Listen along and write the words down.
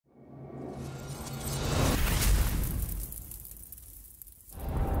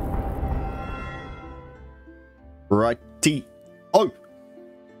Righty. Oh!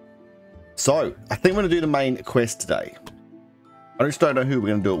 So, I think we're going to do the main quest today. I just don't know who we're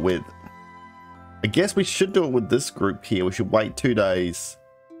going to do it with. I guess we should do it with this group here. We should wait 2 days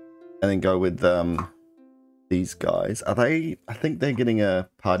and then go with these guys. Are they... I think they're getting a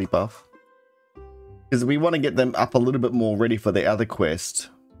party buff. Because we want to get them up a little bit more ready for the other quest.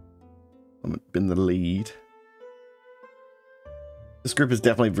 I'm in the lead. This group is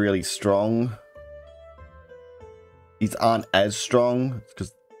definitely really strong. These aren't as strong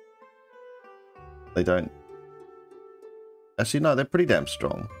because they don't... Actually, no, they're pretty damn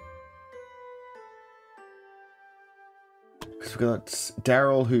strong. Because we've got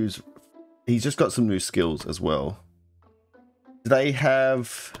Daryl, who's... He's just got some new skills as well. Do they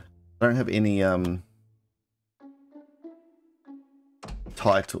have... I don't have any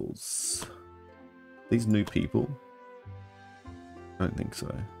titles. These new people? I don't think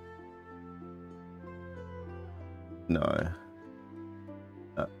so. No.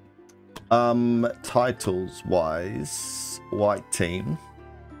 Titles wise, white team.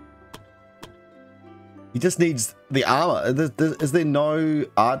 He just needs the armor. Is there no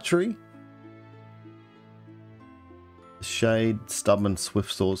archery? Shade, stubborn,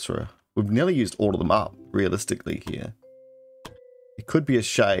 swift sorcerer. We've nearly used all of them up, realistically here. It could be a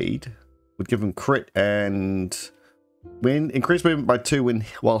shade. Would give him crit and when increased movement by 2 when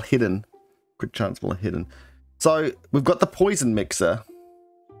while hidden. Crit chance while hidden. So we've got the poison mixer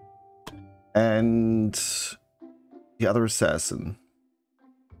and the other assassin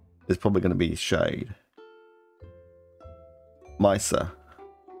is probably going to be shade. Misa.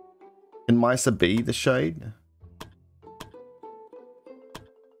 Can Misa be the shade?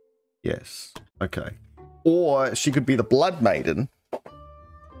 Yes. Okay. Or she could be the blood maiden.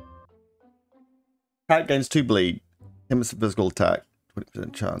 Attack gains 2 bleed. Him is a physical attack.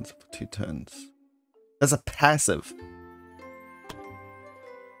 20% chance for 2 turns. That's a passive.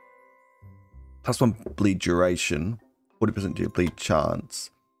 +1 bleed duration. 40% bleed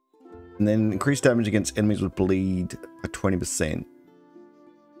chance. And then increased damage against enemies with bleed by 20%.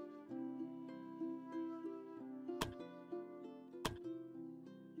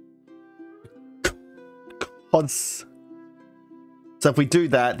 Odds. So if we do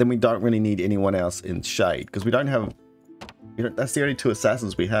that, then we don't really need anyone else in shade because we don't have. You know, that's the only 2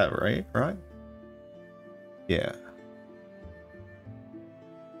 assassins we have, right? Right? Yeah.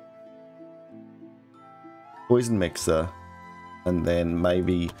 Poison mixer, and then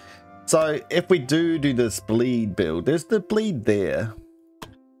maybe. So if we do this bleed build, there's the bleed there.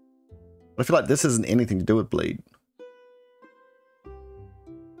 I feel like this isn't anything to do with bleed.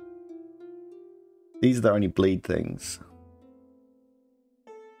 These are the only bleed things.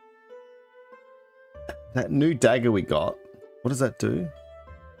 That new dagger we got, what does that do?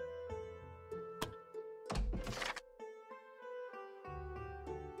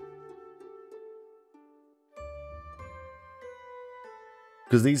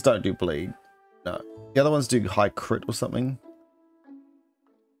 Because these don't do bleed. No. The other ones do high crit or something.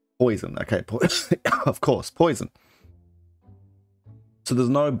 Poison. Okay, poison. Of course, poison. So there's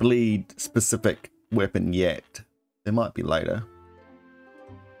no bleed specific weapon yet. There might be later.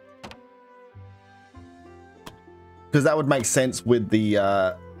 Because that would make sense with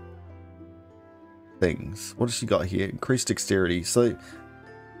the things. What has she got here? Increased dexterity. So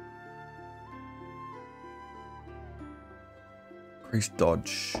increased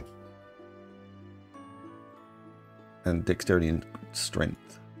dodge and dexterity and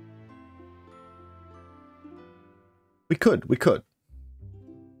strength. We could.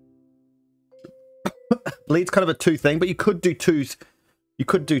 Bleed's kind of a 2 thing, but you could do 2. You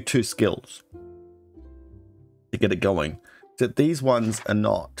could do 2 skills to get it going. Except these ones are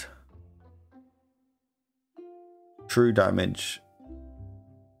not. True damage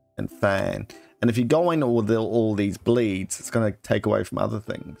and fan. And if you go in all these bleeds, it's going to take away from other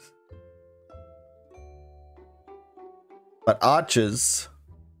things. But archers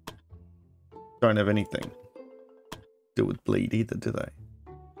don't have anything to do with bleed either, do they?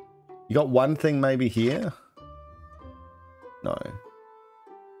 You got one thing maybe here? No.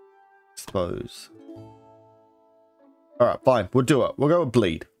 Suppose. Alright, fine. We'll do it. We'll go with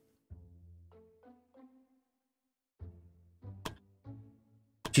bleed.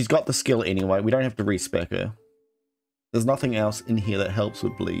 She's got the skill anyway. We don't have to respec her. There's nothing else in here that helps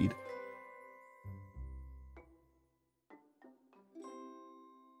with bleed.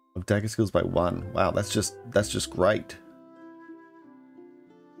 Of dagger skills by 1. Wow, that's just great.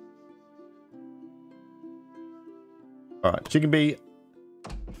 Alright, she can be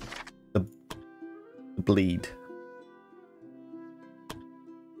the bleed.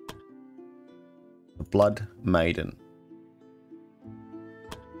 The Blood Maiden.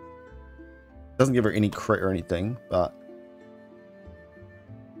 Doesn't give her any crit or anything, but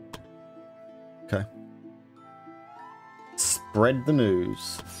okay. Spread the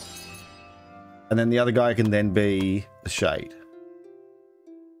news. And then the other guy can then be the Shade.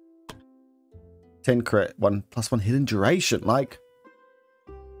 10 crit, 1+1 hidden duration. Like,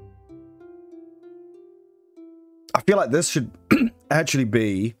 I feel like this should actually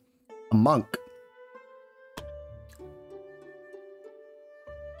be a monk.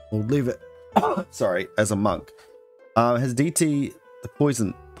 We'll leave it, sorry, as a monk. Has DT the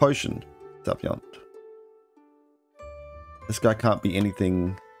poison potion stuff beyond? This guy can't be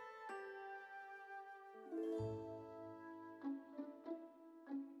anything.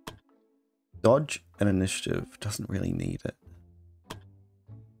 Dodge and initiative doesn't really need it.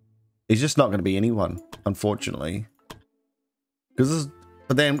 He's just not going to be anyone, unfortunately. Because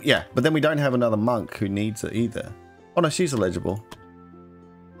but then we don't have another monk who needs it either. Oh no, she's eligible.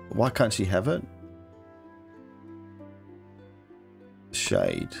 Why can't she have it?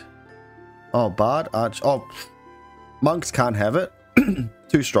 Shade. Oh, Bard, Arch. Oh, monks can't have it.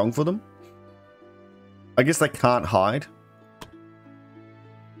 Too strong for them. I guess they can't hide.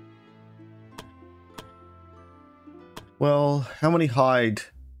 Well, how many hide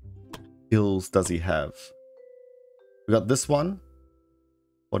skills does he have? We got this one.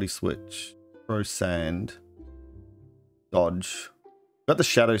 Body switch. Throw sand. Dodge. Got the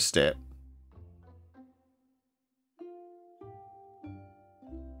shadow step.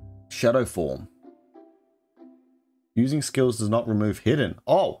 Shadow form. Using skills does not remove hidden.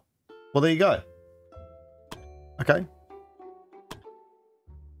 Oh, well, there you go. Okay.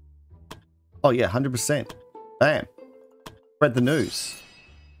 Oh yeah, 100%. Bam. Spread the news.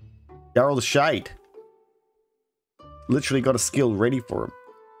 Daryl the Shade. Literally got a skill ready for him.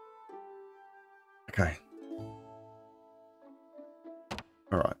 Okay.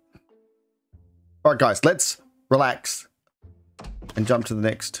 Alright. Alright guys, let's relax and jump to the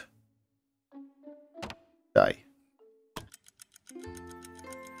next day.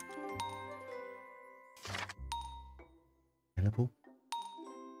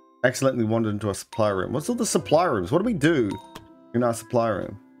 Accidentally wandered into a supply room. What's all the supply rooms? What do we do in our supply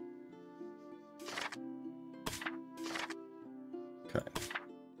room? Okay.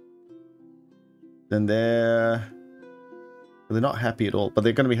 Then they're not happy at all, but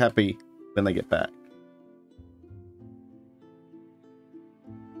they're going to be happy when they get back.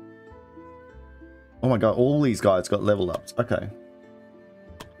 Oh my god, all these guys got level ups. Okay.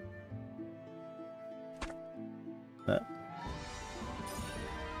 That.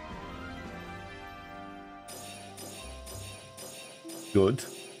 Good.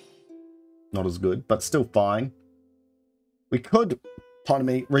 Not as good, but still fine. We could, pardon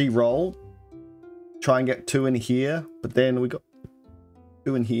me, re-roll. Try and get 2 in here, but then we got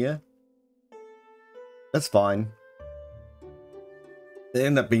 2 in here. That's fine. They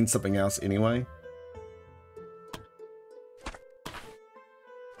end up being something else anyway.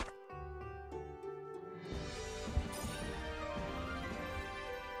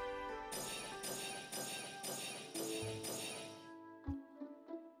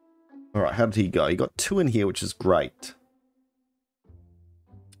 Alright, how did he go? He got 2 in here, which is great.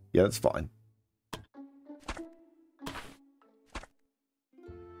 Yeah, that's fine.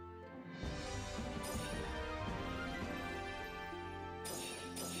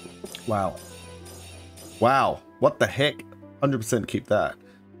 Wow. Wow. What the heck? 100% keep that.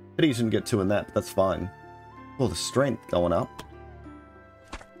 Pity shouldn't get 2 in that, but that's fine. Oh, the strength going up.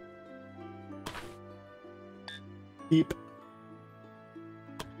 Keep.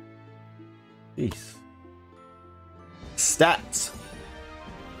 Jeez. Stats.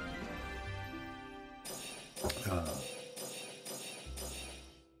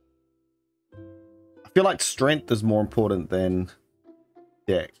 I feel like strength is more important than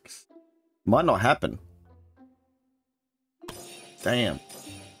dex. Might not happen. Damn.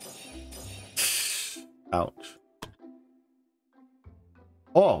 Ouch.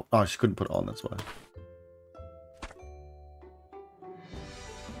 Oh, she couldn't put it on, that's why.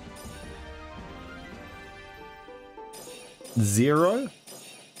 Zero.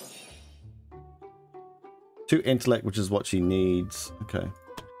 2 intellect, which is what she needs. Okay.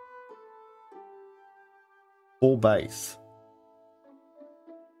 4 base.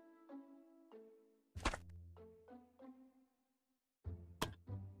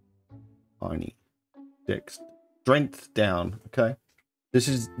 Tiny. Dex. Strength down. Okay. This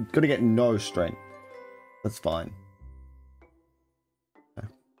is gonna get no strength. That's fine. Okay.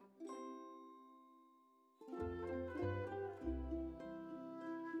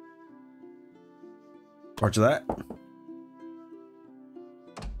 Roger that.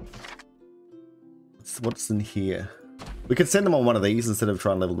 What's in here? We could send them on one of these instead of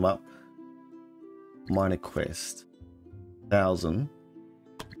trying to level them up. Minor quest. 1,000.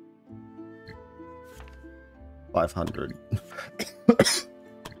 500.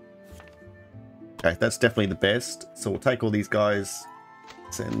 Okay, that's definitely the best. So we'll take all these guys,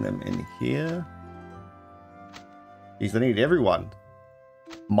 send them in here. Jeez, they need everyone.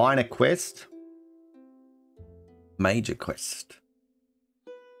 Minor quest. Major quest.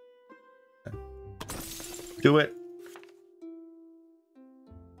 Okay. Do it.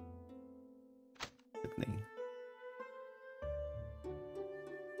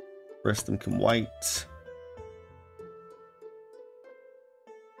 Rest of them can wait.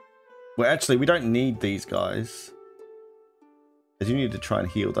 Well, actually, we don't need these guys. Because you need to try and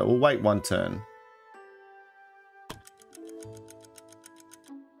heal, though. We'll wait one turn.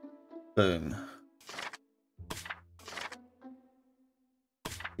 Boom.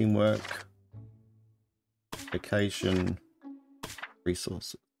 Teamwork. Vacation.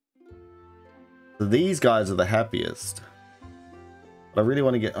 Resources. So these guys are the happiest. But I really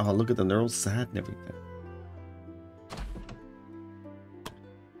want to get... Oh, look at them. They're all sad and everything.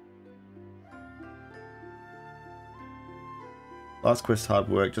 Last quest, hard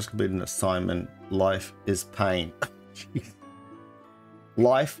work. Just completed an assignment. Life is pain. Jeez.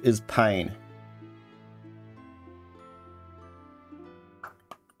 Life is pain.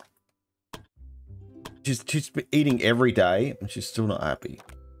 She's eating every day and she's still not happy.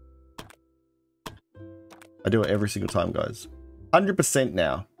 I do it every single time, guys. 100%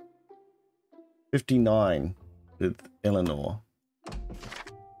 now. 59 with Eleanor.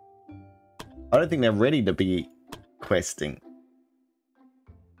 I don't think they're ready to be questing.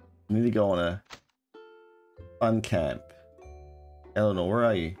 I need to go on a fun camp. Eleanor, where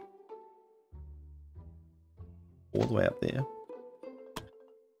are you? All the way up there.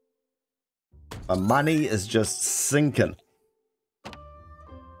 My money is just sinking.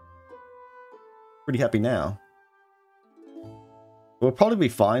 Pretty happy now. We'll probably be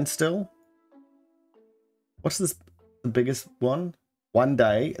fine still. What's this? The biggest one? 1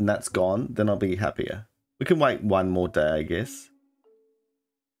 day and that's gone. Then I'll be happier. We can wait one more day, I guess.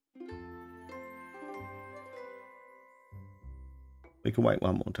 We can wait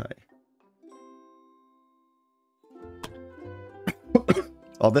one more day.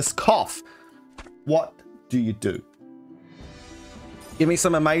 Oh, this cough. What do you do? Give me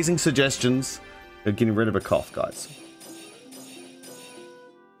some amazing suggestions of getting rid of a cough, guys.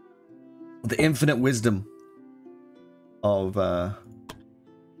 The infinite wisdom of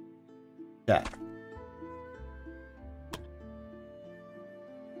chat.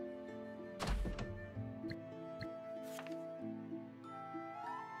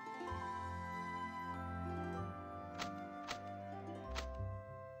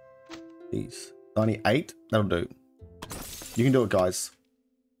 These 98, that'll do. You can do it, guys.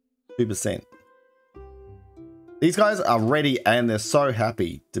 2%. These guys are ready and they're so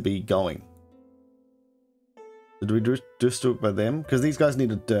happy to be going. Did we just do it by them? Because these guys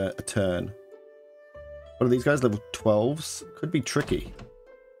need a turn. What are these guys? Level 12s? Could be tricky.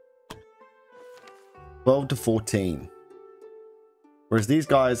 12 to 14. Whereas these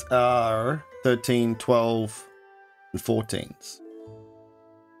guys are 13, 12, and 14s.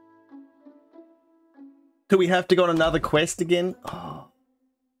 Do we have to go on another quest again? Oh.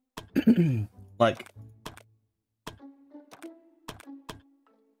 Like...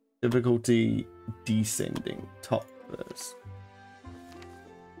 difficulty descending. Top first.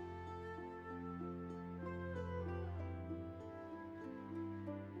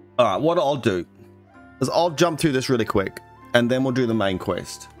 Alright, what I'll do is I'll jump through this really quick and then we'll do the main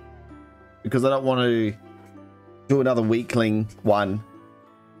quest. Because I don't want to do another weakling one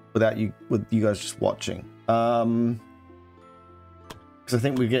with you guys just watching. Because I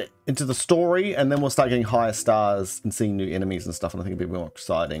think we get into the story and then we'll start getting higher stars and seeing new enemies and stuff, and I think it'll be more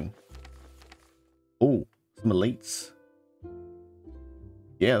exciting. Oh, some elites.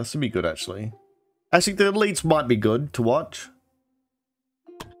 Yeah, this would be good actually. Actually, the elites might be good to watch.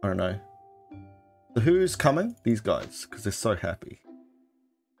 I don't know. So who's coming? These guys, because they're so happy.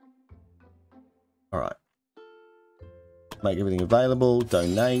 Alright. Make everything available.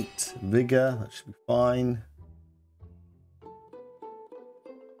 Donate. Vigor. That should be fine.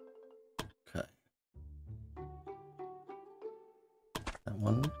 Okay. That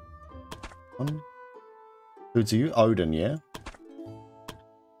one. Who's you? Odin, yeah?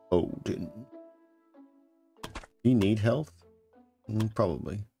 Odin. Do you need health?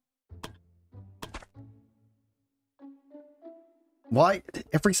 Probably. Why?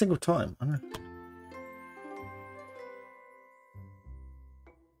 Every single time. I don't know.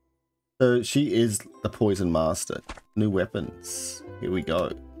 So she is the poison master. New weapons. Here we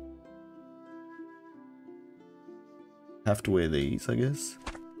go. Have to wear these, I guess.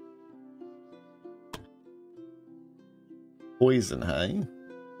 Poison, hey?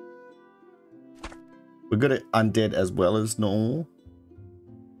 We're good at undead as well as normal.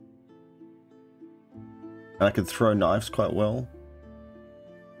 And I can throw knives quite well.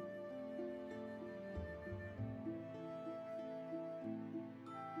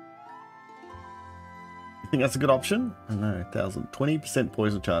 You think that's a good option? I don't know, 1,000. 20%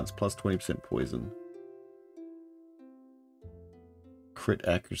 poison chance plus 20% poison. Crit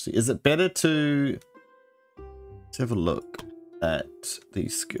accuracy. Is it better to... Let's have a look at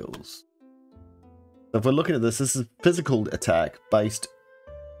these skills. So if we're looking at this, this is physical attack based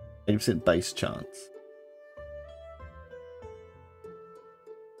 80% base chance.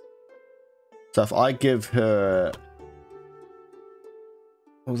 So if I give her,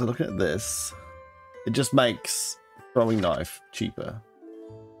 what was I looking at this? It just makes throwing knife cheaper,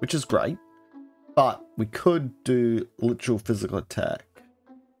 which is great, but we could do literal physical attack.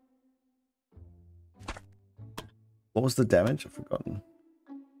 What was the damage? I've forgotten.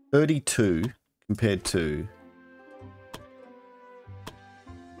 32 compared to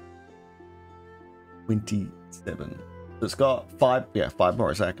 27. So it's got 5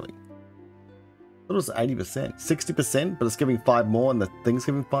 more exactly. It was 80%. 60%, but it's giving 5 more and the thing's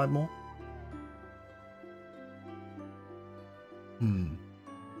giving 5 more.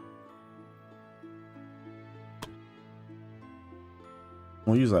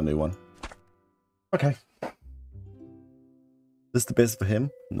 We'll use our new one. Okay. Is this the best for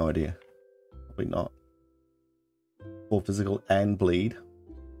him? No idea. Probably not. For physical and bleed.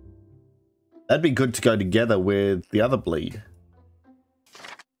 That'd be good to go together with the other bleed.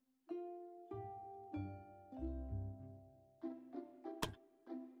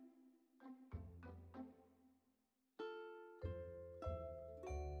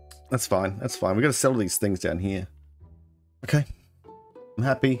 That's fine. That's fine. We got to settle these things down here. Okay. I'm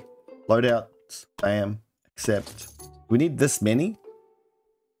happy. Loadouts. Bam. Accept. We need this many.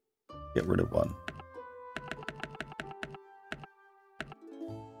 Get rid of one.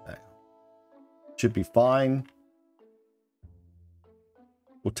 Okay. Should be fine.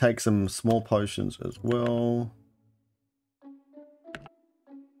 We'll take some small potions as well.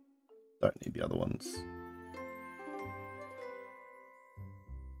 Don't need the other ones.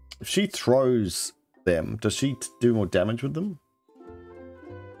 If she throws them, does she do more damage with them?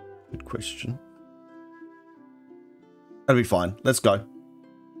 Good question. That'll be fine. Let's go.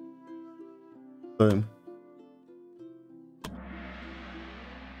 Boom.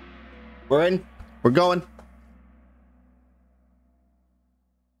 We're in. We're going.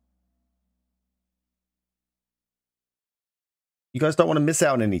 You guys don't want to miss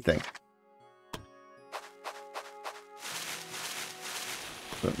out on anything.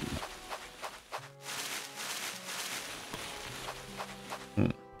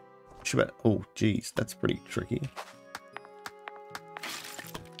 Oh, geez, that's pretty tricky.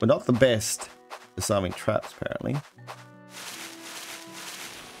 We're not the best disarming traps, apparently.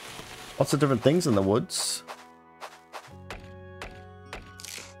 Lots of different things in the woods.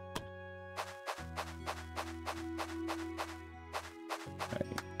 Okay.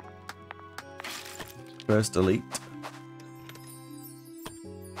 First elite.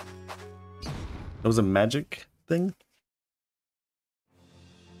 That was a magic thing.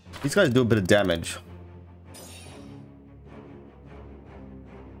 These guys do a bit of damage.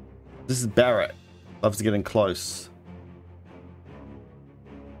 This is Barrett. Loves to get in close.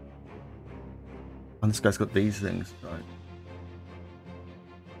 And this guy's got these things, right?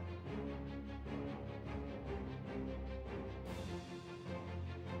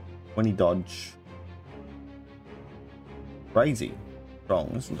 When he dodge. Crazy.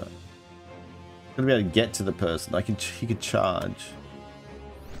 Wrong, isn't it? Gonna be able to get to the person. He could charge.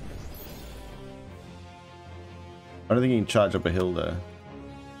 I don't think he can charge up a hill though.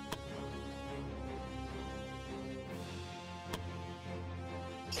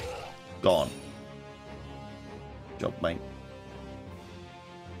 Gone. Job, mate.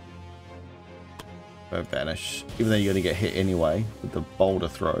 Go vanish. Even though you're gonna get hit anyway with the boulder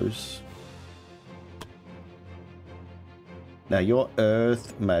throws. Now your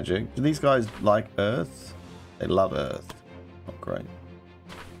earth magic. Do these guys like earth? They love earth. Oh, great.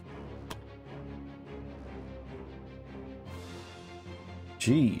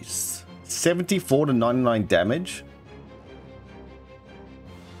 Jeez. 74 to 99 damage?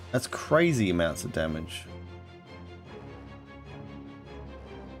 That's crazy amounts of damage.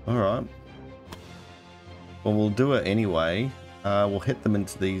 Alright. Well, we'll do it anyway. We'll hit them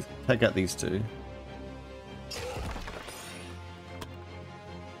into these. Take out these two.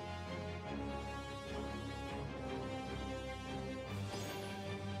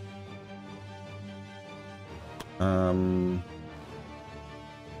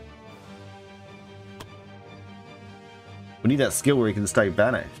 We need that skill where he can stay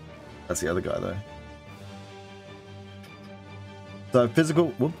banished. That's the other guy though. So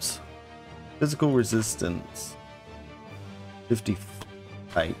physical resistance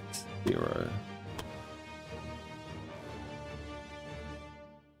 58 0.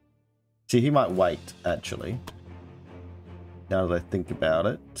 See, he might wait actually. Now that I think about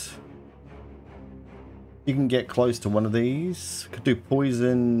it. You can get close to one of these. Could do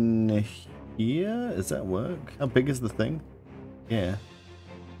poison here. Does that work? How big is the thing? Yeah.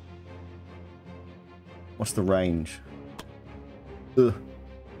 What's the range? Ugh.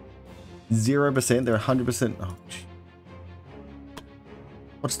 0%. They're 100%. Oh, gee.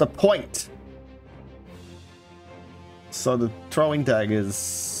 What's the point? So the throwing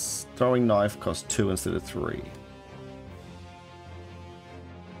daggers, throwing knife costs 2 instead of 3.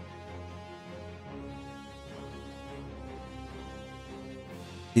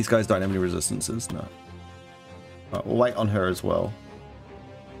 These guys don't have any resistances, no. Right, we'll wait on her as well.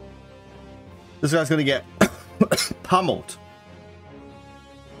 This guy's gonna get pummeled.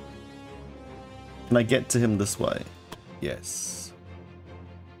 Can I get to him this way? Yes.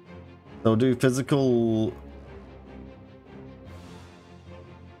 So we'll do physical.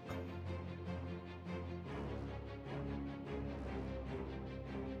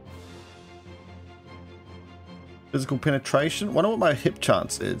 Physical penetration? Wonder what my hip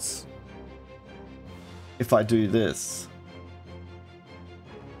chance is if I do this.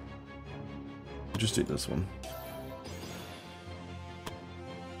 I'll just do this one.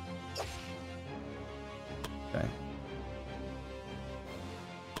 Okay.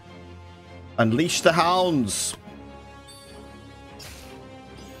 Unleash the hounds!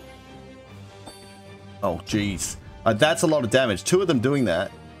 Oh, jeez. That's a lot of damage. 2 of them doing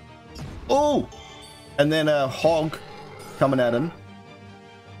that. Oh! And then a hog coming at him.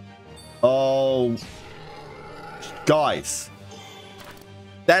 Oh, guys,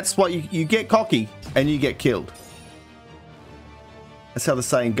 that's what you get cocky and you get killed. That's how the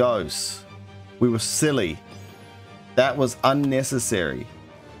saying goes. We were silly. That was unnecessary.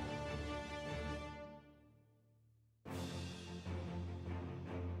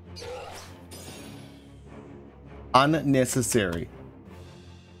 Unnecessary.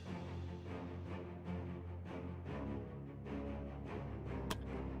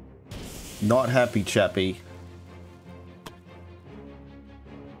 Not happy, chappy.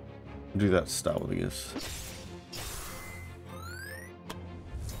 Do that to start with, I guess.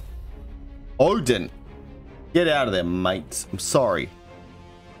 Odin! Get out of there, mate. I'm sorry.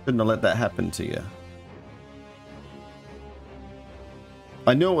 Shouldn't have let that happen to you.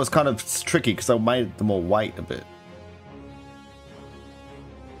 I knew it was kind of tricky because I made them all wait a bit.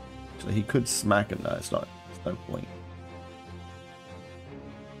 Actually, he could smack it. No, it's not. There's no point.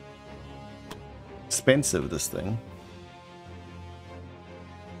 Expensive, this thing.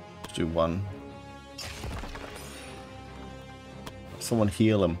 Let's do one. Someone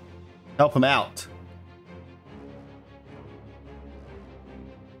heal him. Help him out.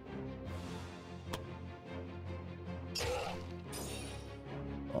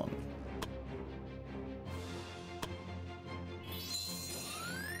 On.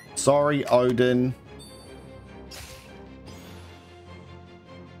 Sorry, Odin.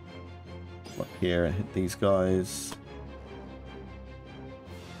 Up here and hit these guys.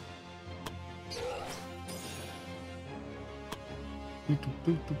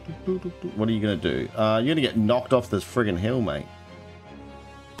 What are you gonna do? You're gonna get knocked off this friggin' hill, mate.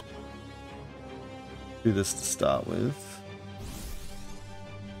 Do this to start with.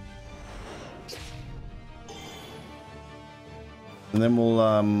 And then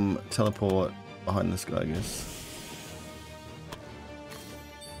we'll teleport behind this guy, I guess.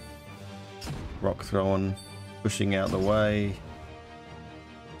 Rock throwing, pushing out the way.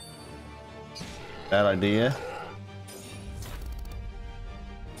 Bad idea.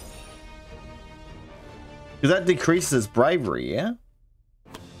 Because that decreases bravery, yeah?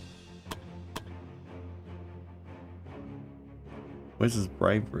 Where's his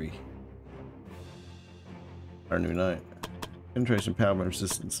bravery? I don't even know. Penetration, power, and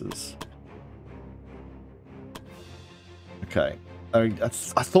resistances. Okay. I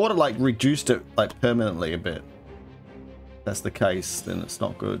thought it like reduced it like permanently a bit. If that's the case, then it's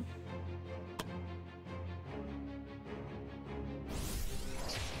not good.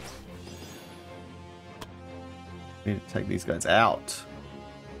 We need to take these guys out.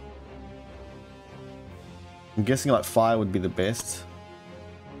 I'm guessing like fire would be the best.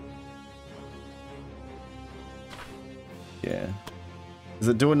 Yeah. Does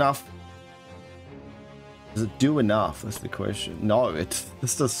it do enough? Does it do enough? That's the question. No,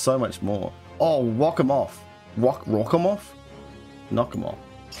 this does so much more. Oh, rock them off. Rock them off? Knock them off.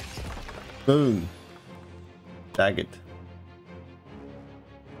 Boom. Daggered.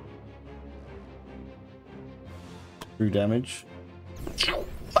 True damage.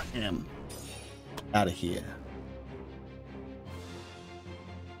 Bam. Out of here.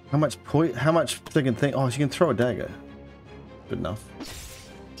 How much freaking thing? Oh, she can throw a dagger. Good enough.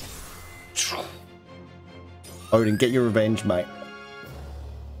 Odin, get your revenge, mate.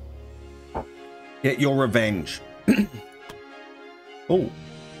 Get your revenge. Oh.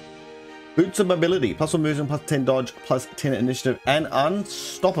 Boots of mobility. +1 movement, +10 dodge, +10 initiative, and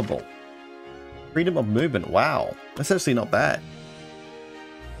unstoppable. Freedom of movement. Wow. That's actually not bad.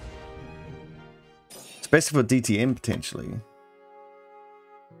 Especially for DTM, potentially.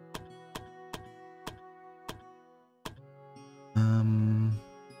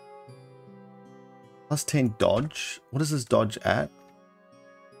 +10 dodge. What is this dodge at?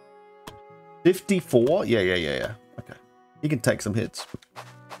 54? Yeah. Okay. He can take some hits.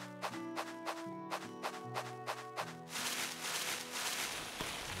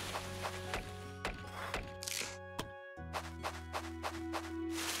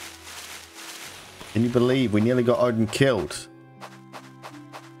 Can you believe we nearly got Odin killed?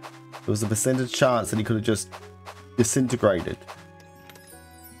 There was a percentage chance that he could have just disintegrated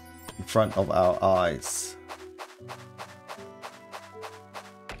in front of our eyes.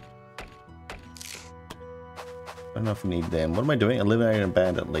 I don't know if we need them. What am I doing? Eliminating a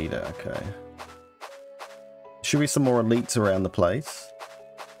bandit leader. Okay. Should be some more elites around the place.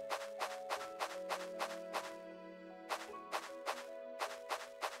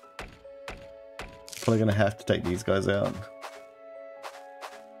 Probably gonna have to take these guys out.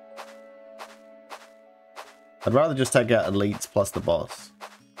 I'd rather just take out elites plus the boss.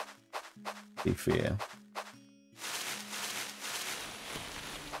 Be fair.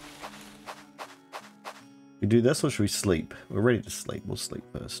 We do this or should we sleep? We're ready to sleep. We'll sleep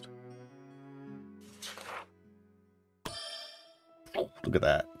first. Look at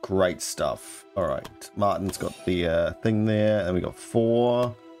that. Great stuff. Alright. Martin's got the thing there. And we got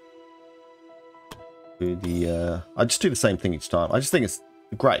 4. Do the I just do the same thing each time. I just think it's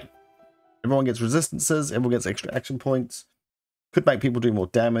great. Everyone gets resistances, everyone gets extra action points. Could make people do more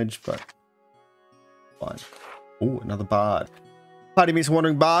damage, but fine. Oh, another bard. Party meets a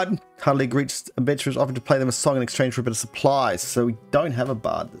wandering bard. Cuddly greets adventurers, offering to play them a song in exchange for a bit of supplies. So we don't have a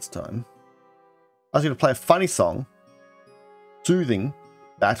bard this time. I was going to play a funny song. Soothing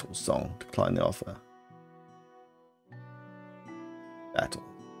battle song. Decline the offer. Battle.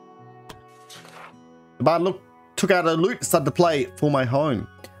 The bard took out a lute and started to play For My Home.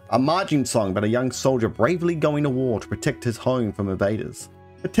 A marching song about a young soldier bravely going to war to protect his home from invaders.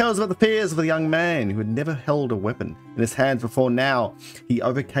 It tells about the fears of a young man who had never held a weapon in his hands before. Now he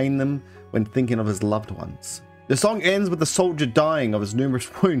overcame them when thinking of his loved ones. The song ends with the soldier dying of his numerous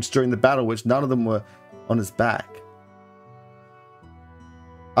wounds during the battle, which none of them were on his back.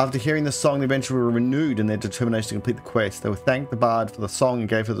 After hearing the song, the adventurers were renewed in their determination to complete the quest. They would thank the bard for the song and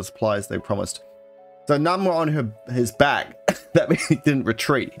gave her the supplies they promised. So none were on his back. That means he didn't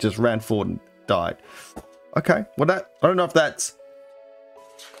retreat. He just ran forward and died. Okay. Well, I don't know if that's...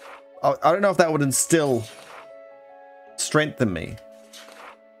 I don't know if that would instill strength in me.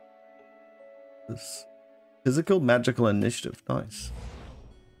 This physical, magical initiative. Nice.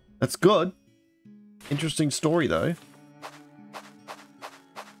 That's good. Interesting story, though.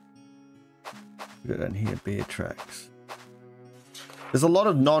 Go down here. Bear tracks. There's a lot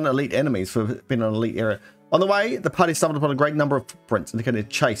of non-elite enemies for being an elite area. On the way, the party stumbled upon a great number of footprints indicating a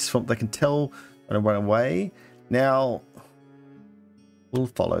chase. From they can tell when I run away. Now, we'll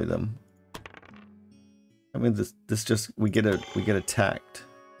follow them. I mean, this just we get attacked.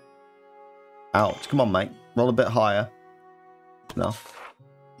 Ouch! Come on, mate. Roll a bit higher. Enough.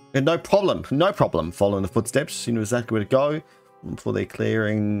 Yeah, no problem. No problem. Following the footsteps, you know exactly where to go before they're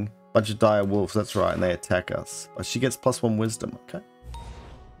clearing. Bunch of dire wolves. That's right, and they attack us. But she gets +1 wisdom. Okay.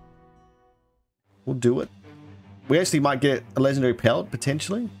 We'll do it. We actually might get a legendary pellet,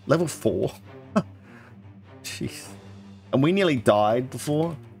 potentially. Level 4. Jeez. And we nearly died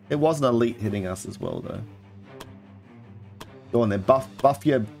before. It was an elite hitting us as well, though. Go on then. Buff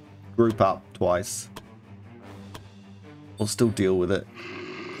your group up twice. We'll still deal with it.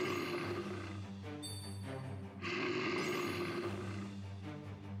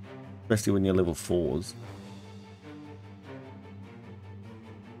 Especially when you're level 4s.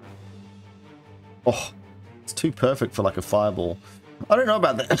 Oh, it's too perfect for like a fireball. I don't know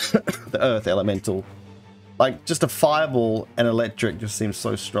about the, the earth elemental. Like, just a fireball and electric just seems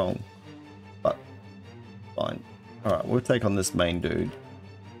so strong. But, fine. Alright, we'll take on this main dude.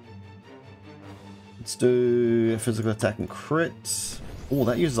 Let's do physical attack and crit. Oh,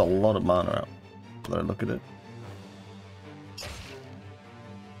 that uses a lot of mana out. Let I look at it.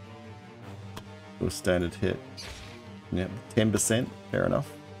 Do a standard hit. Yep, 10%. Fair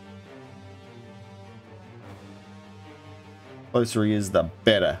enough. Closer he is, the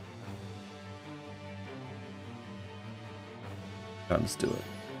better. Let's do it.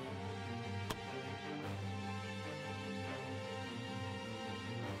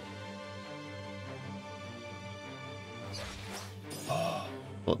 Oh,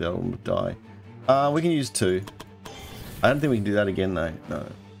 thought the other one would die. We can use 2. I don't think we can do that again though. No.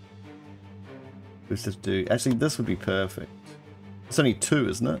 Let's just do. Actually, this would be perfect. It's only 2,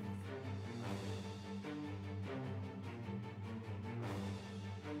 isn't it?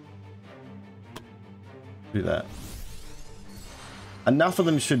 Do that. Enough of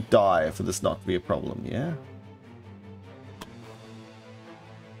them should die for this not to be a problem, yeah?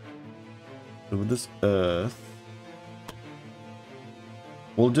 So with this earth,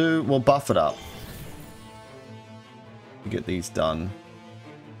 we'll buff it up to get these done.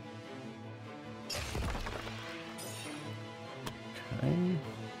 Okay.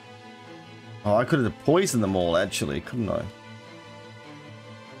 Oh, I could have poisoned them all actually, couldn't I?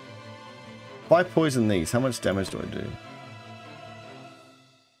 If I poison these, how much damage do I do?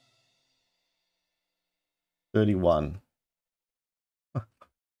 31.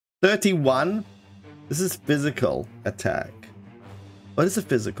 31? This is physical attack. What is a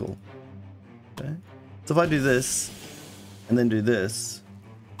physical? Okay. So if I do this, and then do this,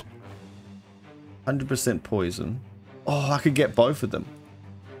 100% poison. Oh, I could get both of them.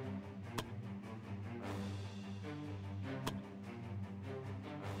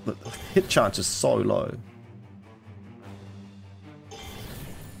 The hit chance is so low.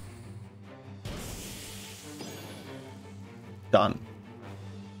 Done.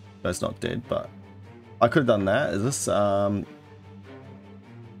 No, it's not dead, but I could have done that. Is this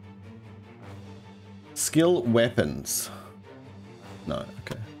skill weapons? No,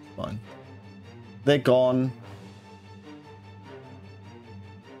 okay, fine. They're gone.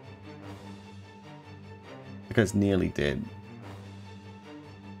 That guy's nearly dead.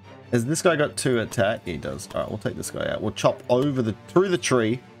 Has this guy got 2 attack? He does. Alright, we'll take this guy out. We'll chop over through the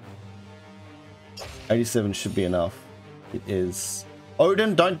tree. 87 should be enough. It is.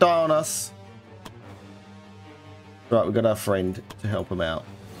 Odin, don't die on us. Right, we got our friend to help him out.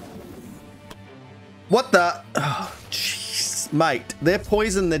 What the? Oh, jeez. Mate, they're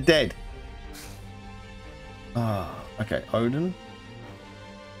poisoned, they're dead. Oh, okay, Odin.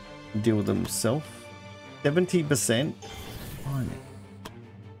 Deal with himself. 70%. Fine.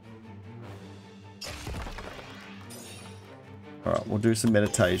 Alright, we'll do some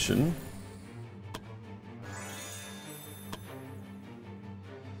meditation.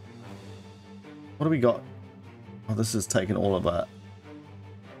 What do we got? Oh, this is taking all of that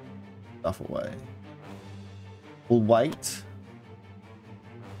stuff away. We'll wait.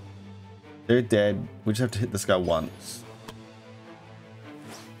 They're dead. We just have to hit this guy once.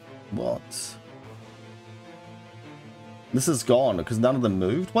 What? This is gone because none of them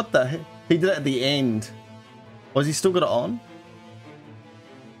moved. What the heck? He did it at the end. Oh, has he still got it on?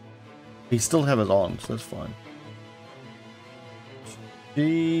 He still have it on, so that's fine. Yeah,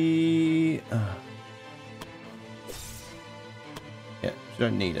 you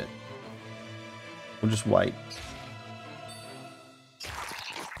don't need it. We'll just wait.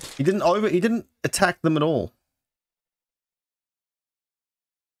 He didn't attack them at all.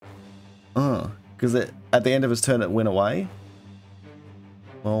 Because at the end of his turn it went away.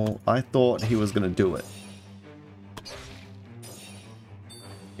 Well, I thought he was gonna do it.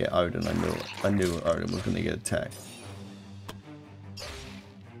 Yeah, Odin, I knew it. I knew Odin was gonna get attacked.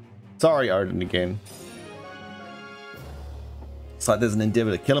 Sorry, Odin again. It's like there's an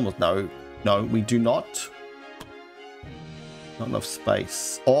endeavor to kill him with no, we do not. Not enough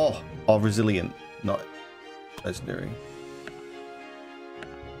space. Oh, resilient, not legendary.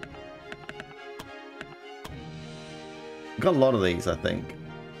 Got a lot of these, I think.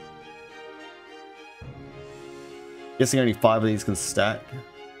 Guessing only 5 of these can stack.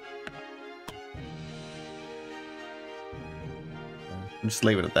 We'll just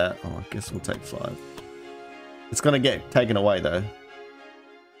leave it at that. Oh, I guess we'll take 5. It's gonna get taken away though.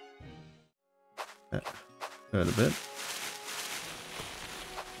 Yeah, hurt a bit.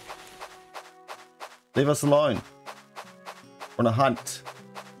 Leave us alone. We're on a hunt.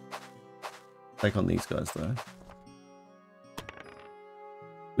 take on these guys though.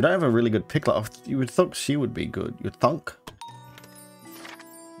 We don't have a really good pickler. You would think she would be good. You'd thunk.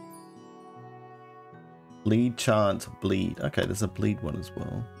 Bleed chance, bleed. Okay, there's a bleed one as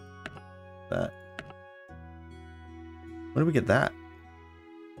well. That. Where do we get that?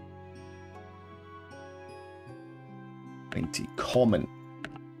 20 common.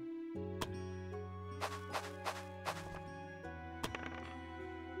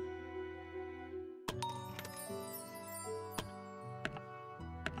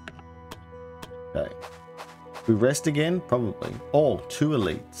 Okay. We rest again? Probably. Oh, 2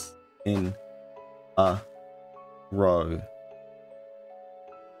 elites in a row.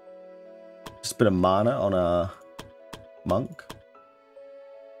 Just a bit of mana on a monk.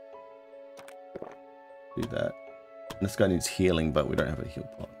 Do that. This guy needs healing, but we don't have a heal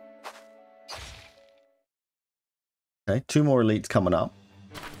pot. Okay, 2 more elites coming up.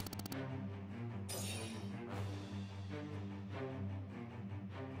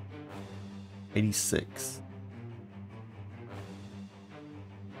 $86.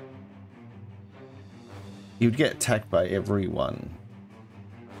 He would get attacked by everyone.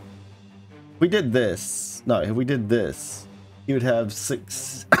 If we did this. No, if we did this, he would have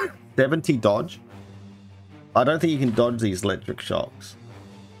 70 dodge. I don't think you can dodge these electric shocks.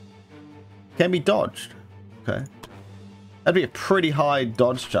 Can be dodged. Okay. That'd be a pretty high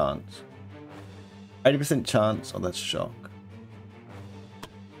dodge chance. 80% chance. Oh, that's shock.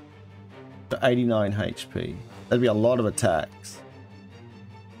 89 HP. That'd be a lot of attacks.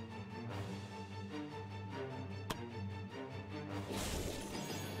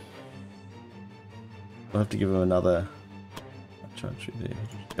 I'll have to give him another charge there.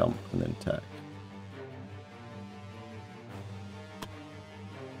 Jump and then attack.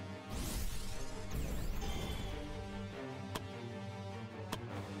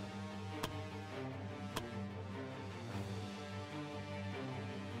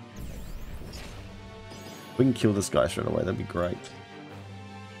 We can kill this guy straight away, that'd be great.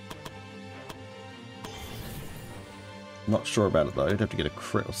 Not sure about it though, you'd have to get a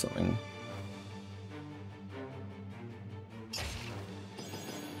crit or something.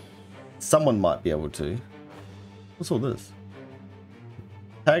 Someone might be able to. What's all this?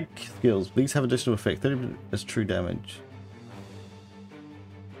 Tag skills, these have additional effect, 30% as true damage.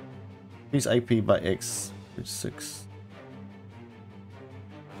 Use AP by X, which is 6.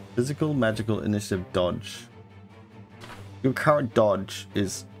 Physical, magical, initiative, dodge. Your current dodge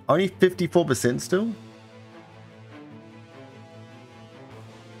is only 54% still?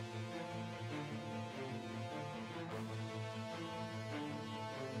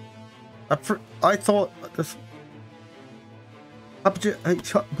 I thought this. Okay,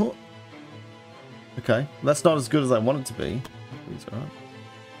 that's not as good as I want it to be.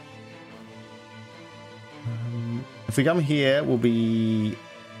 If we come here, we'll be.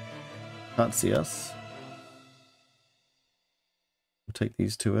 Can't see us. We'll take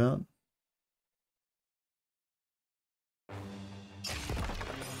these 2 out.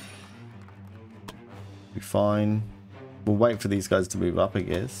 Be fine. We'll wait for these guys to move up, I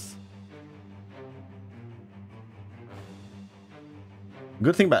guess.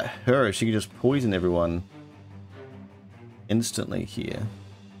 Good thing about her is she can just poison everyone instantly here.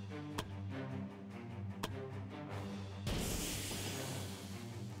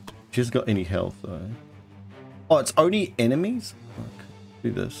 She hasn't got any health though. Oh, it's only enemies? Okay,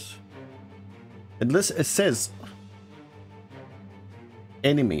 do this. It says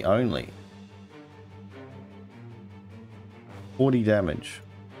enemy only. 40 damage.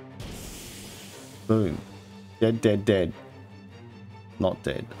 Boom. Dead, dead, dead. Not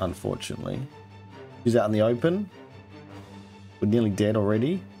dead, unfortunately. She's out in the open. We're nearly dead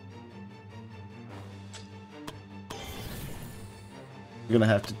already. You're gonna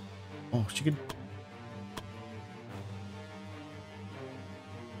have to. Oh, she could.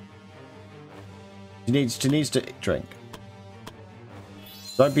 She needs to drink.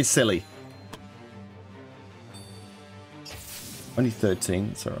 Don't be silly. Only 13.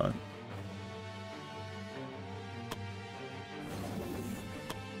 It's all right.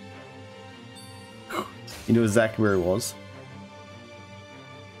 You knew exactly where he was.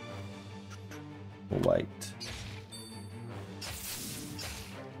 We'll wait.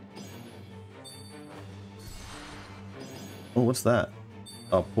 Oh, what's that?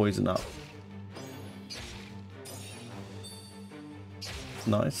 Oh, poison up.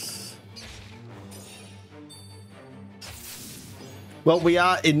 Nice. Well, we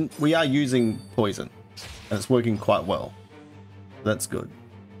are using poison, and it's working quite well. That's good.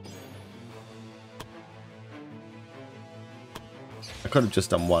 I could have just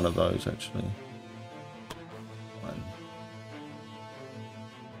done one of those actually.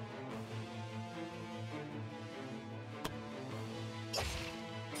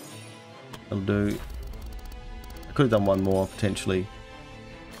 That'll do. I could have done one more, potentially.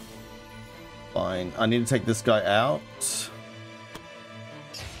 Fine. I need to take this guy out.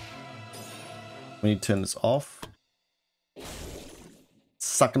 We need to turn this off.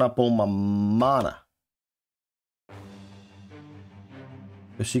 Sucking up all my mana.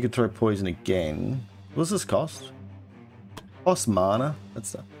 If she could throw poison again. What does this cost? Cost mana?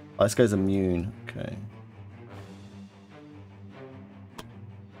 That's the... Oh, this guy's immune. Okay.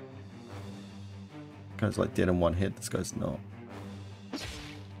 Guy's like dead in one hit. This guy's not.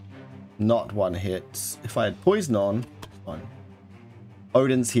 Not one hit. If I had poison on, it's fine.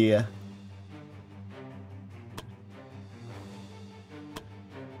 Odin's here.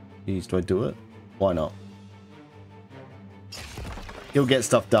 Jeez, do I do it? Why not? He'll get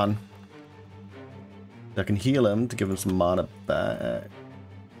stuff done. I can heal him to give him some mana back.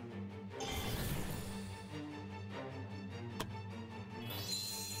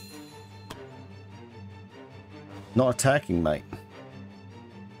 Not attacking, mate.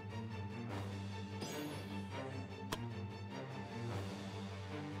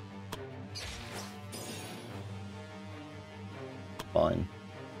 Fine.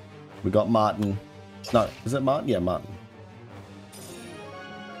 We got Martin. No, is it Martin? Yeah, Martin.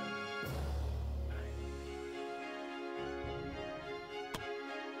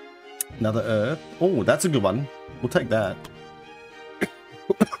 Another Earth. Oh, that's a good one. We'll take that.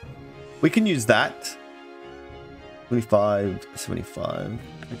 We can use that. 25, 75.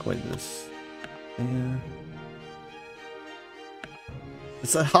 Take away this. Yeah.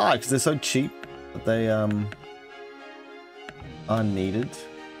 It's so hard because they're so cheap that they are needed.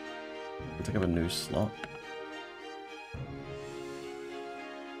 We'll take up a new slot.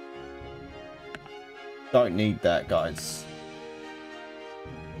 Don't need that, guys.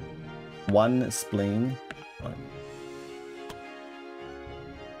 One spleen. Right.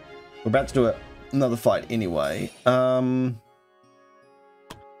 We're about to do another fight anyway.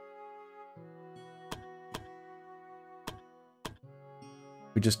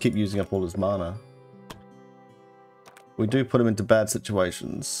 We just keep using up all his mana. We do put him into bad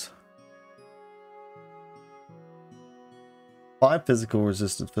situations. 5 physical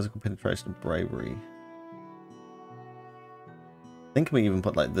resistance, physical penetration, and bravery. I think we even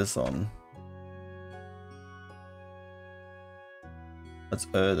put like this on. That's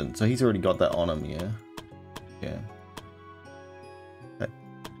earthen, so he's already got that on him, yeah? Yeah. Okay.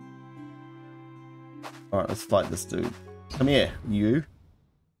 Alright, let's fight this dude. Come here, you.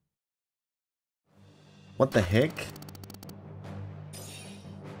 What the heck?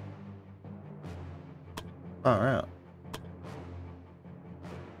 Far out.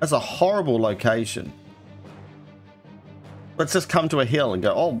 That's a horrible location. Let's just come to a hill and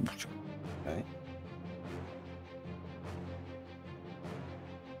go, oh, okay.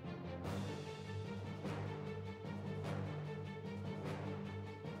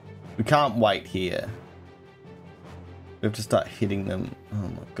 We can't wait here. We have to start hitting them. Oh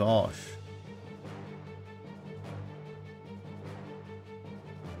my gosh.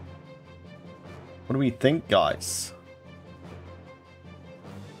 What do we think, guys?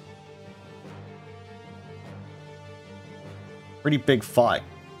 Pretty big fight.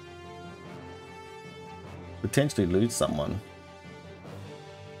 Potentially lose someone.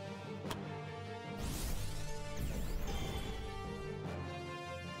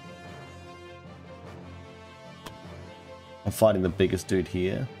 I'm fighting the biggest dude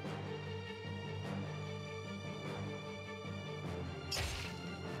here.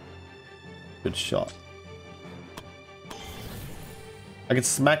 Good shot. I can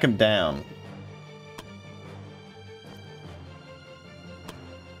smack him down.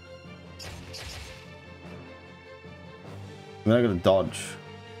 I'm not gonna dodge.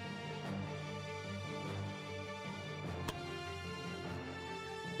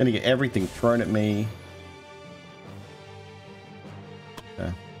 Gonna get everything thrown at me.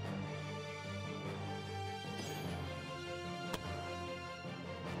 Okay.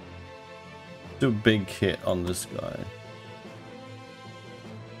 Do a big hit on this guy.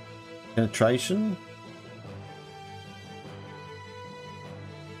 Penetration.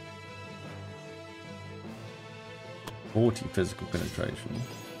 .40 physical penetration.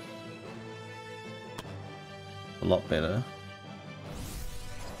 A lot better.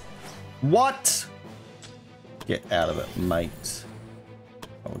 What? Get out of it, mate.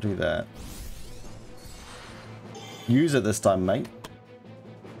 I'll do that. Use it this time, mate.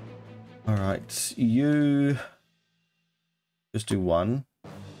 Alright, you... Just do one.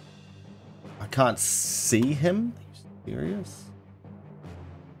 I can't see him? Are you serious?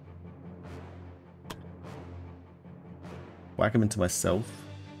 whack him into myself.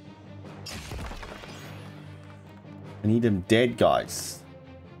 I need him dead, guys.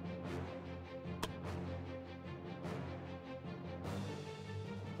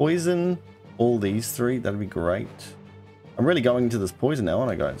 Poison all these three. That'd be great. I'm really going into this poison now,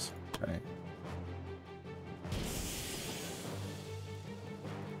 aren't I, guys? Okay.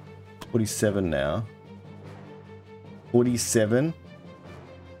 47 now. 47.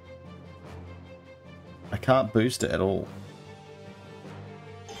 I can't boost it at all.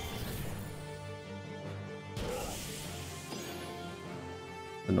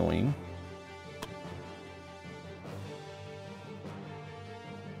 Annoying.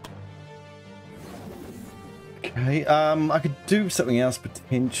 Okay, I could do something else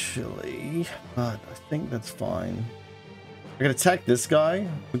potentially, but I think that's fine. I could attack this guy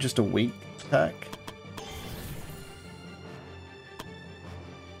with just a weak attack.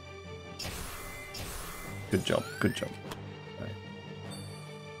 Good job, good job. Okay.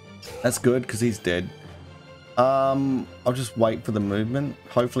 That's good because he's dead. I'll just wait for the movement.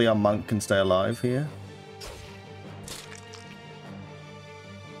 Hopefully our monk can stay alive here.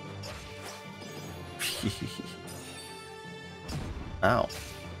 Ow.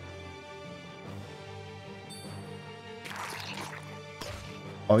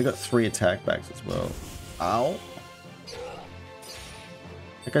 Oh, we got 3 attack backs as well. Ow.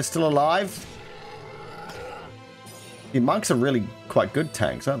 That guy's still alive? The monks are really quite good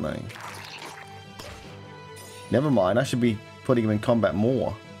tanks, aren't they? Never mind, I should be putting him in combat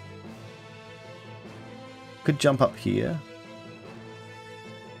more. Could jump up here.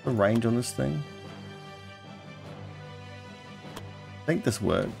 The range on this thing. I think this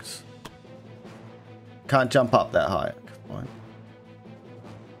works. Can't jump up that high. Fine.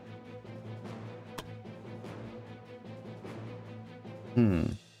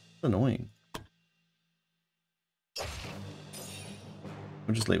 It's annoying.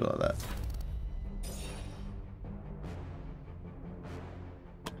 We'll just leave it like that.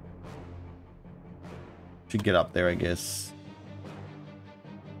 Should get up there, I guess.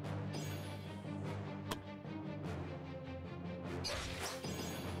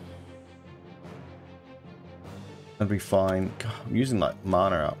 That'd be fine. God, I'm using like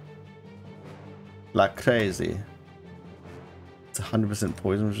mana up. Like crazy. It's 100%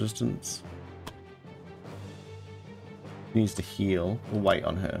 poison resistance. She needs to heal. We'll wait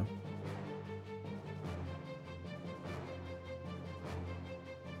on her.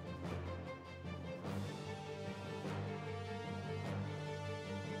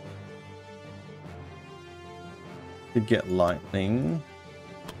 Could get lightning.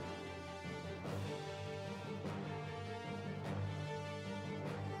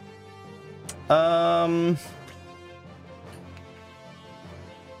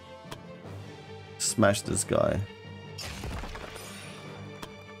 Smash this guy.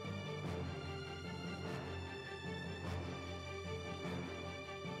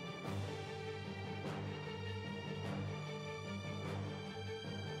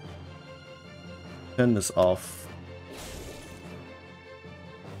 Turn this off.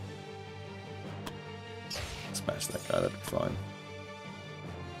 Smash that guy, that'd be fine.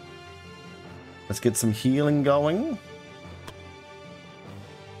 Let's get some healing going.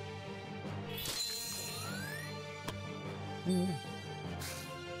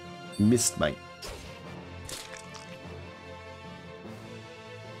 Missed, mate.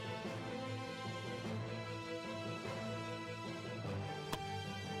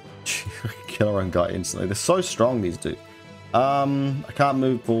 Kill our own guy instantly. They're so strong, these dudes. I can't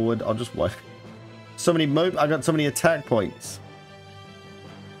move forward. I'll just wait. So many move. I got so many attack points.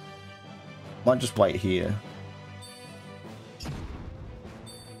 Might just wait here.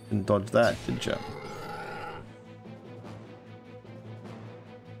 Didn't dodge that, did you?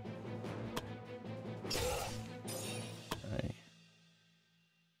 Okay.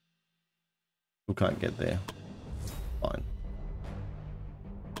 We can't get there. Fine.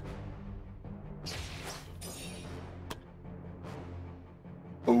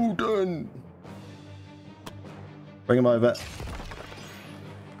 Oh, done. Bring him over.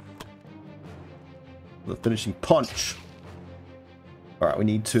 The finishing punch. All right, we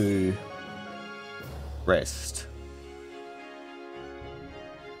need to rest.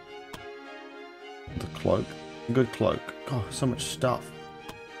 The cloak. Good cloak. God, so much stuff.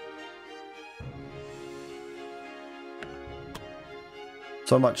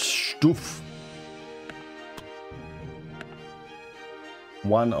 So much stuff.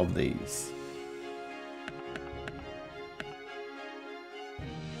 One of these.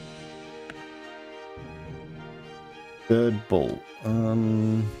 Third ball.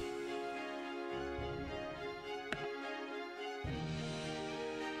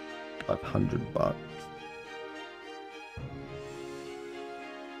 $500.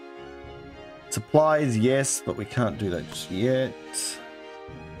 Supplies, yes, but we can't do that just yet.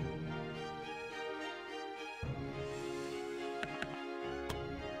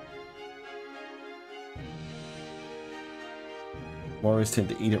 Warriors tend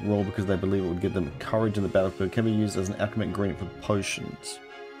to eat it raw because they believe it would give them courage in the battlefield. It can be used as an alchemic ingredient for potions.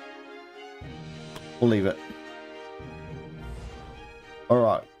 We'll leave it.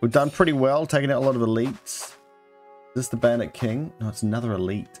 Alright, we've done pretty well, taking out a lot of elites. Is this the Bandit King? No, it's another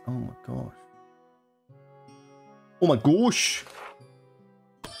elite. Oh my gosh. Oh my gosh!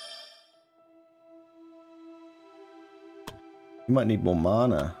 You might need more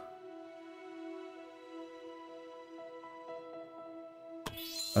mana.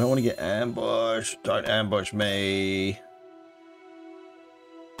 I don't want to get ambushed. Don't ambush me.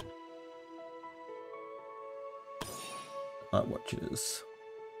 Night Watches.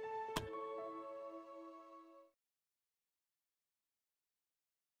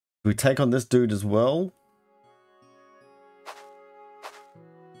 Do we take on this dude as well?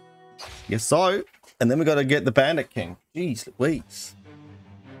 Yes, so. And then we got to get the Bandit King. Jeez Louise.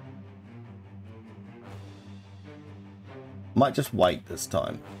 Might just wait this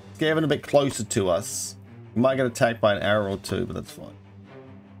time. It's getting a bit closer to us. We might get attacked by an arrow or two, but that's fine.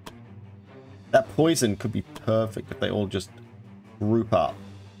 That poison could be perfect if they all just group up.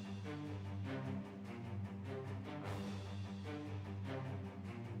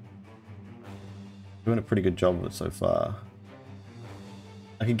 Doing a pretty good job of it so far.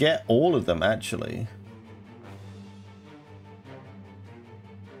 I could get all of them actually.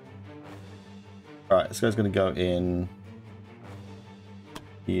 Alright, this guy's gonna go in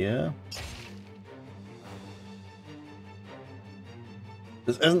here.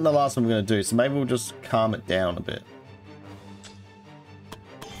 This isn't the last one we're going to do, so maybe we'll just calm it down a bit.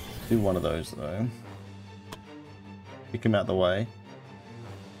 Do one of those though. Kick him out the way.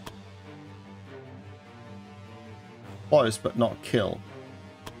 Close, but not kill.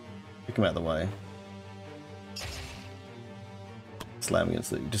 Kick him out the way. Slam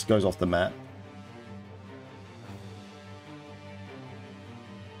against it. It just goes off the map.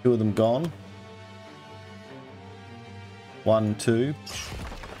 Two of them gone. 1, 2.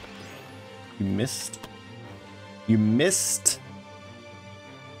 You missed. You missed.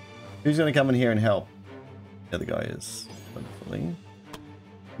 Who's going to come in here and help? The other guy is. Hopefully.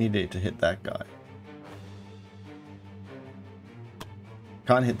 Need to hit that guy.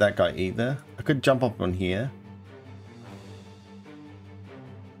 Can't hit that guy either. I could jump up on here.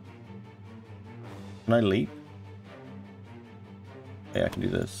 Can I leap? Yeah, I can do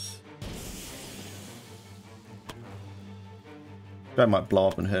this. Guy might blow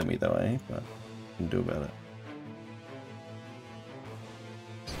up and hurt me though, eh? But I can do about it.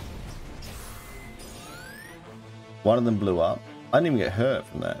 One of them blew up. I didn't even get hurt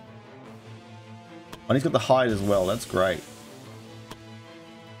from that. And he's got the hide as well. That's great.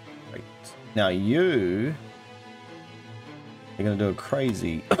 Great. Now you... You're going to do a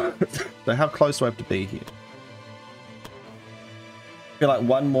crazy... So how close do I have to be here? I feel like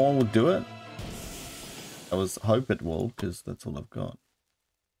one more will do it. I hope it will, because that's all I've got.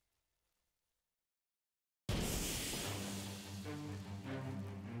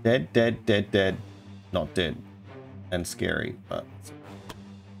 Dead, dead, dead, dead. Not dead. And scary, but...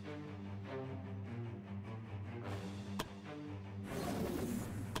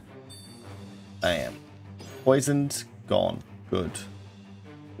 I am. Poisoned, gone. Good.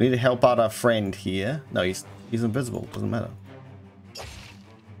 We need to help out our friend here. No, he's invisible. Doesn't matter.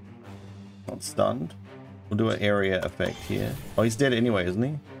 Not stunned. We'll do an area effect here. Oh, he's dead anyway, isn't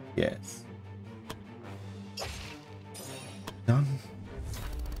he? Yes. Done.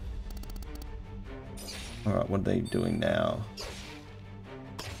 Alright, what are they doing now?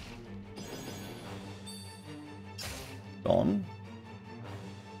 Gone.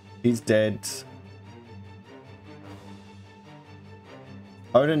 He's dead.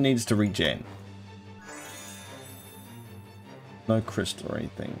 Odin needs to regen. No crystal or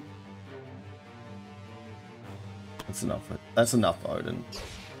anything. That's enough. That's enough, Odin. Can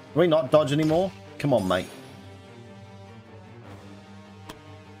we not dodge anymore? Come on, mate.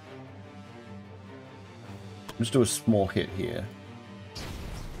 Just do a small hit here.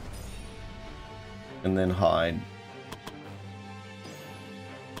 And then hide.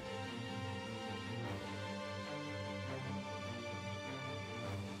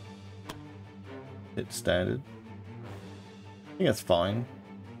 Hit standard. I think that's fine.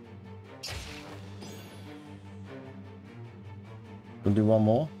 We'll do one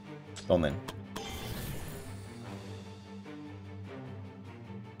more. Go on then.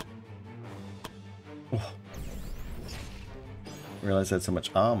 Didn't realize they had so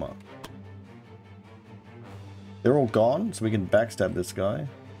much armor. They're all gone, so we can backstab this guy.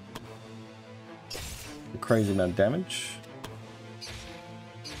 A crazy amount of damage.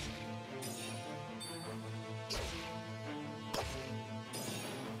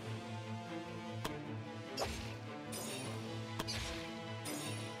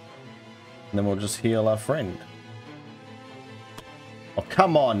 And then we'll just heal our friend. Oh,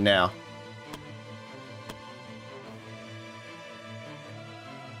 come on now.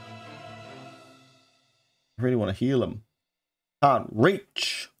 I really want to heal him. Can't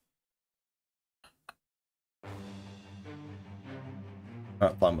reach.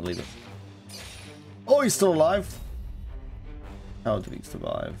 Alright, fine, we'll leave it. Oh, he's still alive. How did he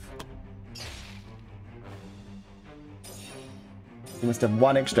survive? He must have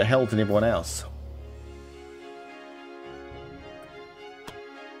 1 extra health than everyone else.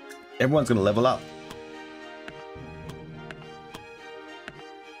 Everyone's going to level up.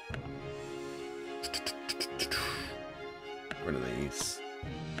 Rid of these.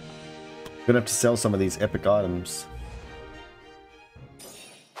 We're going to have to sell some of these epic items.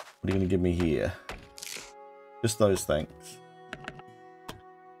 What are you going to give me here? Just those things.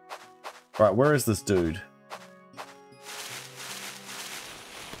 Right, where is this dude?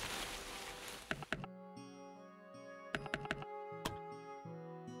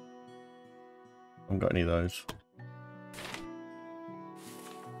 I haven't got any of those.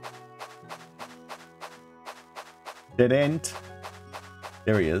 Dead end.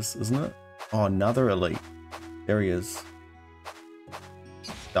 There he is, isn't it? Oh, another elite. There he is.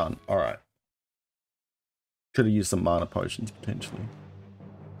 Done. Alright. Could have used some mana potions, potentially.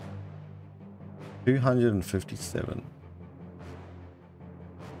 257.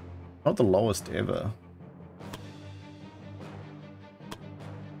 Not the lowest ever.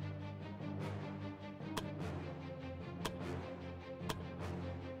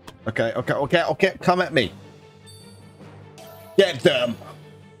 Okay, okay, okay, okay, come at me. Get them.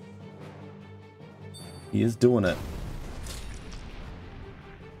 He is doing it.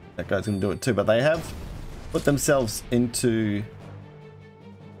 That guy's gonna do it too, but they have put themselves into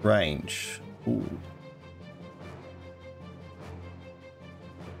range. Ooh.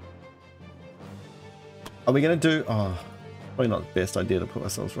 Are we gonna do? Oh, probably not the best idea to put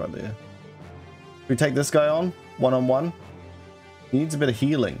ourselves right there. Should we take this guy on one-on-one? He needs a bit of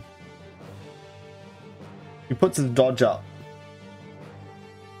healing. He puts his dodge up.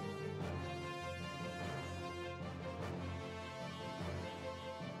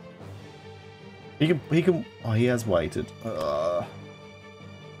 He can, oh, he has waited.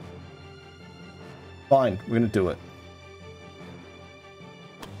 Fine, we're gonna do it.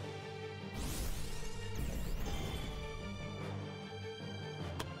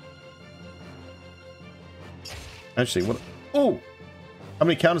 Actually, what? Oh! How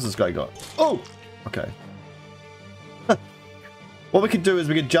many counters this guy got? Oh! Okay. What we could do is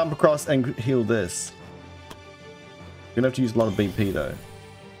we could jump across and heal this. We're gonna have to use a lot of BP though.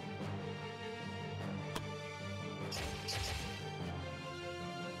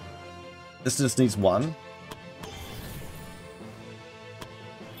 This just needs 1.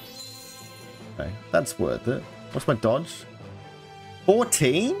 Okay, that's worth it. What's my dodge?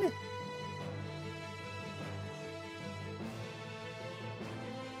 14?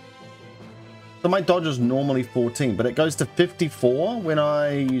 So my dodge is normally 14, but it goes to 54 when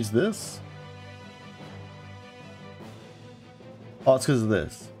I use this. Oh, it's because of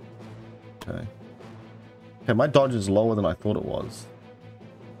this. Okay. Okay, my dodge is lower than I thought it was.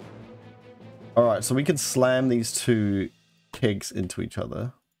 Alright, so we can slam these 2 kegs into each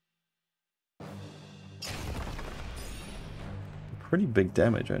other. Pretty big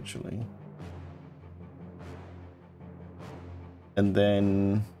damage, actually. And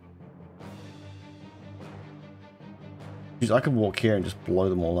then... I can walk here and just blow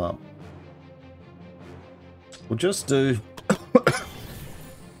them all up. We'll just do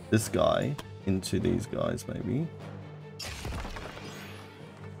this guy into these guys, maybe.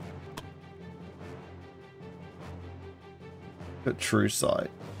 Got true sight.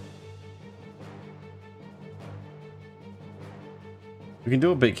 We can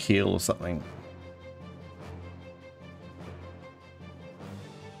do a big heal or something.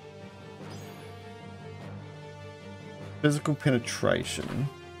 Physical penetration.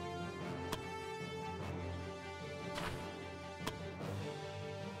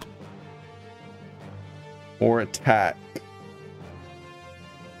 Or attack.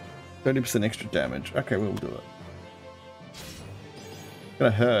 30% extra damage. Okay, we'll do it. Gonna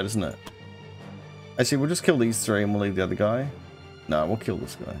hurt, isn't it? Actually, we'll just kill these 3 and we'll leave the other guy. No, we'll kill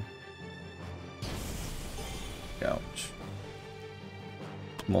this guy. Ouch.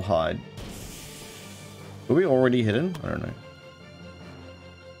 We'll hide. Were we already hidden? I don't know.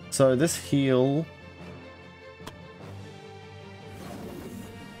 So this heal...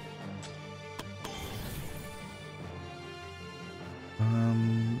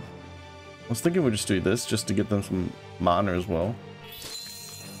 I was thinking we'd just do this just to get them some mana as well.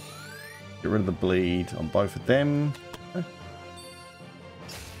 Get rid of the bleed on both of them.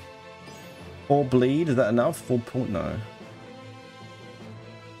 4 bleed, is that enough? 4 point, no.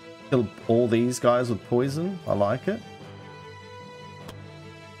 Kill all these guys with poison. I like it.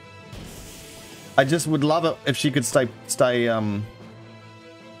 I just would love it if she could stay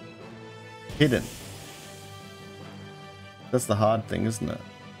hidden. That's the hard thing, isn't it?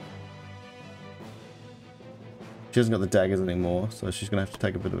 She hasn't got the daggers anymore, so she's gonna have to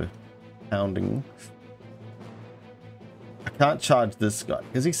take a bit of a pounding. I can't charge this guy.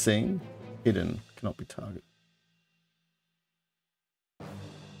 Is he seen? Hidden. Cannot be targeted. I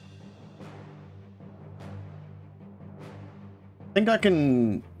think I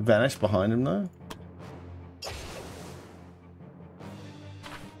can vanish behind him though.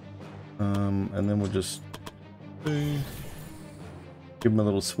 And then we'll just give him a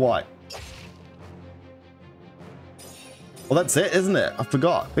little swipe. Well, that's it, isn't it? I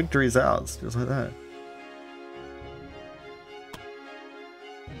forgot. Victory is ours. Just like that.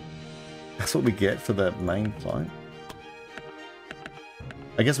 That's what we get for the main fight.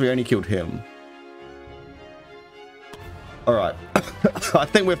 I guess we only killed him. Alright. I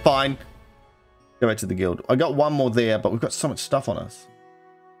think we're fine. Go back to the guild. I got one more there, but we've got so much stuff on us.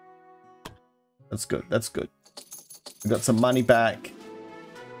 That's good. That's good. We got some money back.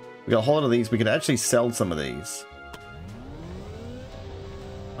 We got a whole lot of these. We could actually sell some of these.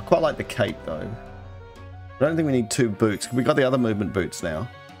 I quite like the cape though. I don't think we need 2 boots. We got the other movement boots now.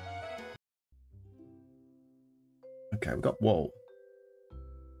 Okay, we've got... Whoa.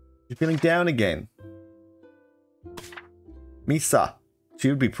 You're feeling down again. Misa. She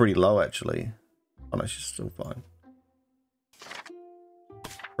would be pretty low actually. Oh no, she's still fine.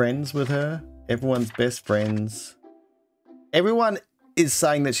 Friends with her. Everyone's best friends. Everyone is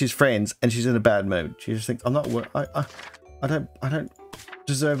saying that she's friends and she's in a bad mood. She just thinks, I'm not... I don't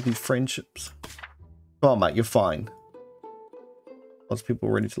deserve these friendships. Come on, mate, you're fine. Lots of people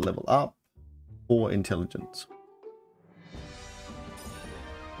ready to level up. Or intelligence.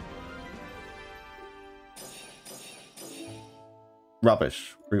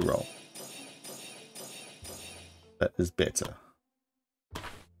 Rubbish. Reroll. That is better.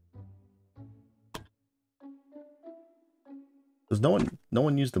 There's no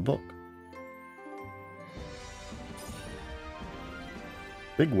one used the book.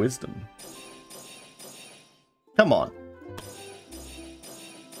 Big wisdom. Come on.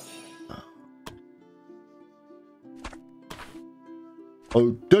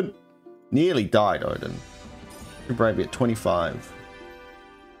 Odin. Nearly died, Odin. You're brave at 25.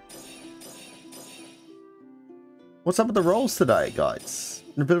 What's up with the rolls today, guys?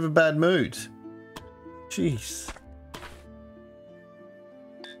 In a bit of a bad mood. Jeez.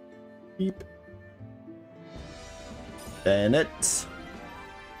 Beep. And it.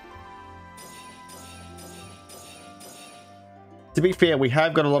 To be fair, we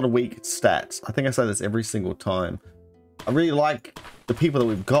have got a lot of weak stats. I think I say this every single time. I really like the people that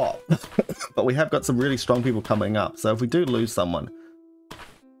we've got, but we have got some really strong people coming up. So if we do lose someone,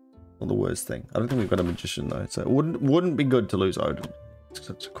 not the worst thing. I don't think we've got a magician though, so it wouldn't be good to lose Odin. It's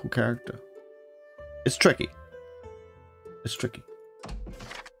such a cool character. It's tricky. It's tricky.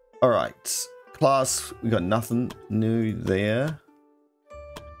 All right, class. We got nothing new there.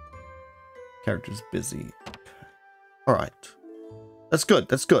 Character's busy. Okay. All right. That's good.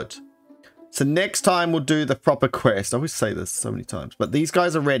 That's good. So next time we'll do the proper quest. I always say this so many times, but these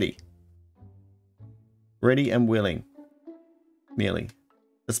guys are ready. Ready and willing. Nearly.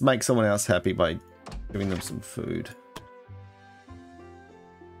 Let's make someone else happy by giving them some food.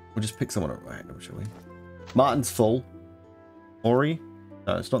 We'll just pick someone at random, shall we? Martin's full. Ori?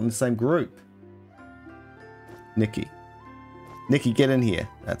 No, it's not in the same group. Nikki. Nikki, get in here.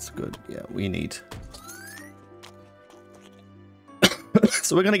 That's good. Yeah, we need...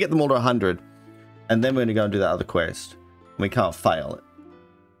 So we're going to get them all to 100. And then we're going to go and do that other quest. We can't fail it.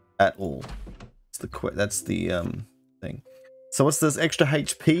 At all. That's the thing. So what's this? Extra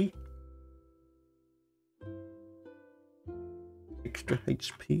HP? Extra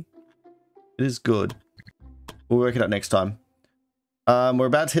HP? It is good. We'll work it out next time. We're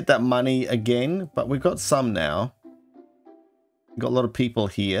about to hit that money again. But we've got some now. We've got a lot of people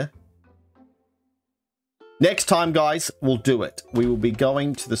here. Next time, guys, we'll do it. We will be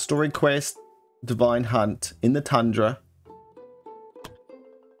going to the story quest, Divine Hunt, in the Tundra.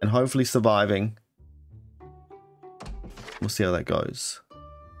 and hopefully surviving. We'll see how that goes.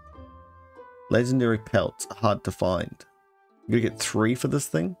 Legendary pelts, hard to find. You gotta get 3 for this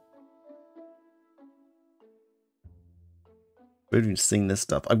thing. We've even seen this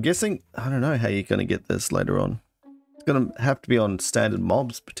stuff. I'm guessing, I don't know how you're gonna get this later on. It's gonna have to be on standard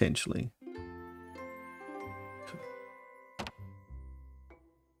mobs potentially.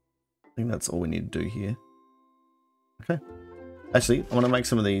 I think that's all we need to do here. Okay. Actually, I want to make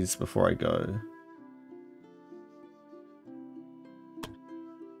some of these before I go.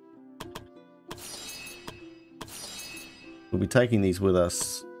 We'll be taking these with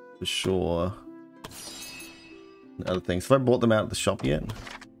us for sure. And other things. Have I bought them out of the shop yet?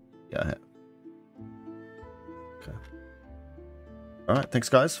 Yeah, I have. Okay. Alright, thanks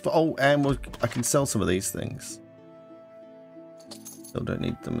guys. Oh, and I can sell some of these things. Still don't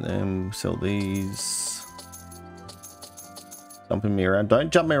need them. Sell these. Jumping me around.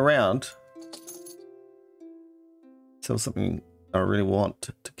 Don't jump me around. Sell something I really want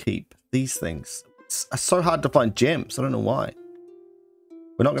to keep. These things. It's so hard to find gems. I don't know why.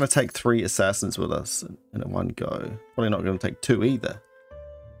 We're not going to take 3 assassins with us in one go. Probably not going to take 2 either.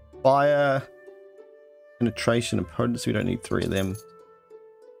 Fire, penetration, and potency. We don't need 3 of them.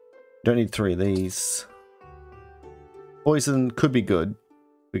 Don't need 3 of these. Poison could be good.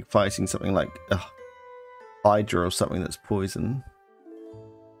 We're fighting something like Hydra or something that's poison.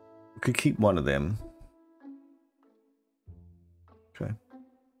 We could keep 1 of them. Okay.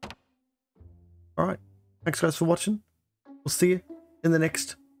 Alright. Thanks guys for watching. We'll see you in the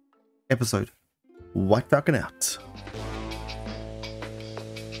next episode. WhiteFalcon out.